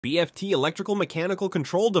BFT electrical mechanical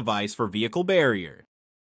control device for vehicle barrier.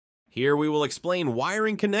 Here we will explain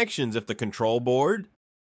wiring connections of the control board,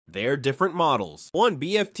 their different models. 1.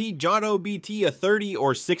 BFT GIOTTO BT A30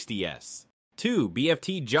 or 60S. 2.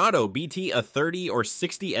 BFT GIOTTO BT A30 or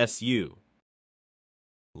 60SU.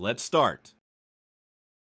 Let's start.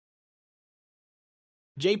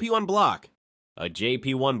 JP1 block. A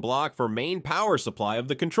JP1 block for main power supply of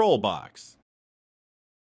the control box.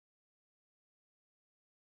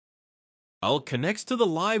 L connects to the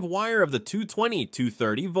live wire of the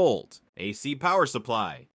 220-230 volt AC power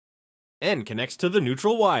supply. N connects to the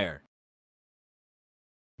neutral wire.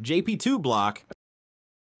 JP2 block.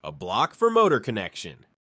 A block for motor connection.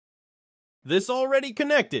 This already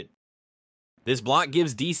connected. This block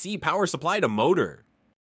gives DC power supply to motor.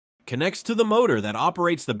 Connects to the motor that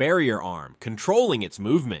operates the barrier arm, controlling its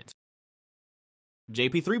movement.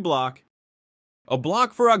 JP3 block. A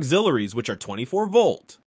block for auxiliaries which are 24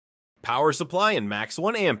 volt. Power supply and max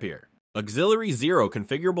 1 ampere. Auxiliary 0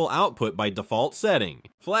 configurable output by default setting.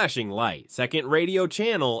 Flashing light. Second radio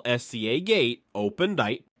channel SCA gate. Open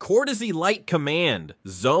light. Courtesy light command.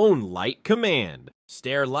 Zone light command.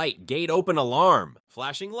 Stair light gate open alarm.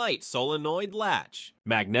 Flashing light solenoid latch.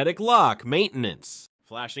 Magnetic lock maintenance.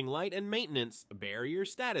 Flashing light and maintenance barrier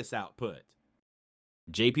status output.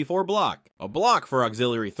 JP4 block. A block for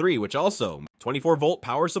auxiliary 3 which also 24 volt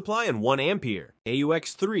power supply and 1 ampere.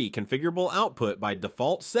 AUX3 configurable output by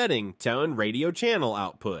default setting two-end radio channel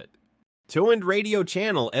output. Two-end radio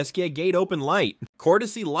channel SK gate open light.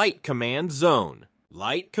 Courtesy light command zone.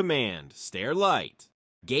 Light command stair light.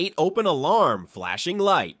 Gate open alarm flashing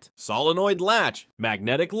light. Solenoid latch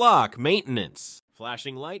magnetic lock maintenance.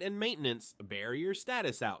 Flashing light and maintenance barrier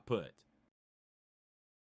status output.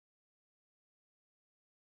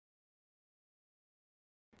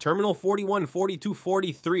 Terminal 41, 42,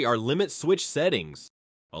 43 are limit switch settings.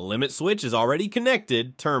 A limit switch is already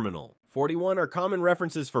connected. Terminal 41 are common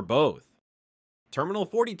references for both. Terminal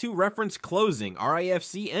 42 reference closing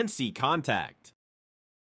RIFC NC contact.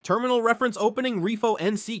 Terminal reference opening RIFO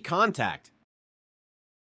NC contact.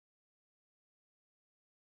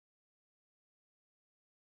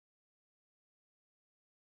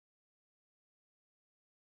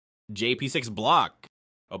 JP6 block.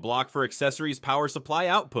 A block for accessories power supply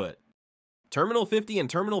output. Terminal 50 and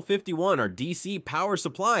Terminal 51 are DC power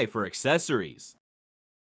supply for accessories.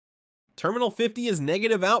 Terminal 50 is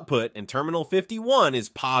negative output and Terminal 51 is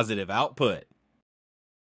positive output.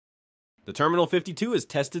 The Terminal 52 is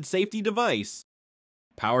tested safety device.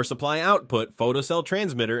 Power supply output, photocell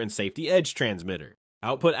transmitter, and safety edge transmitter.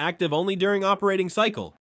 Output active only during operating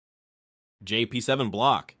cycle. JP7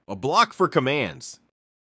 block. A block for commands.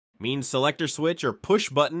 Means selector switch or push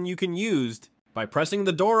button you can use by pressing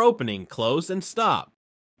the door opening, close, and stop.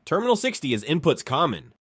 Terminal 60 is inputs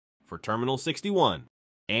common for Terminal 61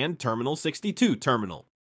 and Terminal 62 terminal.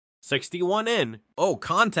 61N,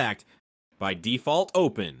 contact, by default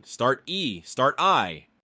open, start E, start I,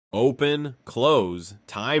 open, close,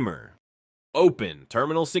 timer. Open,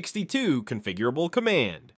 Terminal 62 configurable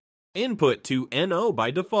command. Input to NO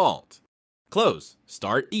by default. Close,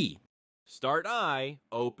 start E. Start I,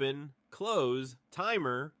 open, close,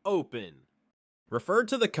 timer, open. Refer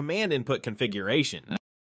to the command input configuration.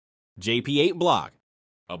 JP8 block.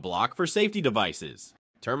 A block for safety devices.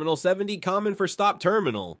 Terminal 70 common for stop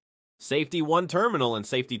terminal. Safety 1 terminal and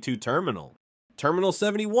safety 2 terminal. Terminal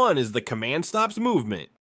 71 is the command stops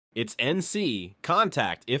movement. It's NC,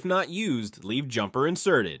 contact, if not used, leave jumper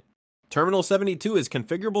inserted. Terminal 72 is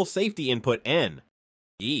configurable safety input N.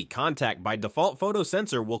 E, contact by default photo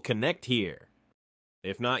sensor will connect here.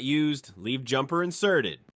 If not used, leave jumper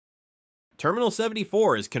inserted. Terminal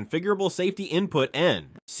 74 is configurable safety input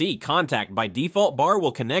N. C, contact by default bar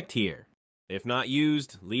will connect here. If not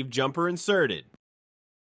used, leave jumper inserted.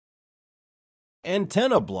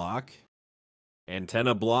 Antenna block.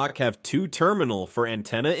 Antenna block have 2 terminal for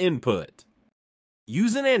antenna input.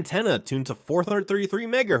 Use an antenna tuned to 433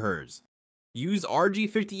 MHz. Use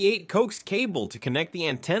RG58 coax cable to connect the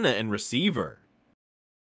antenna and receiver.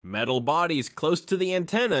 Metal bodies close to the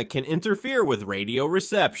antenna can interfere with radio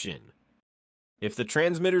reception. If the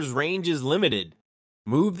transmitter's range is limited,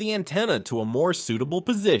 move the antenna to a more suitable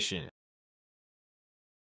position.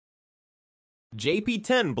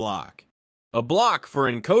 JP10 block. A block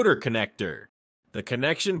for encoder connector. The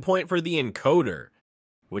connection point for the encoder,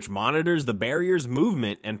 which monitors the barrier's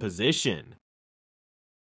movement and position.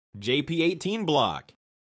 JP18 block.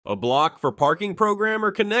 A block for parking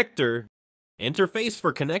programmer connector. Interface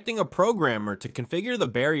for connecting a programmer to configure the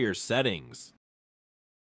barrier settings.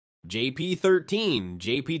 JP13,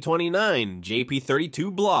 JP29,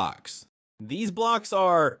 JP32 blocks. These blocks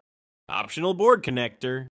are optional board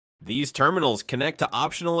connector. These terminals connect to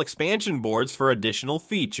optional expansion boards for additional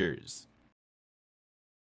features.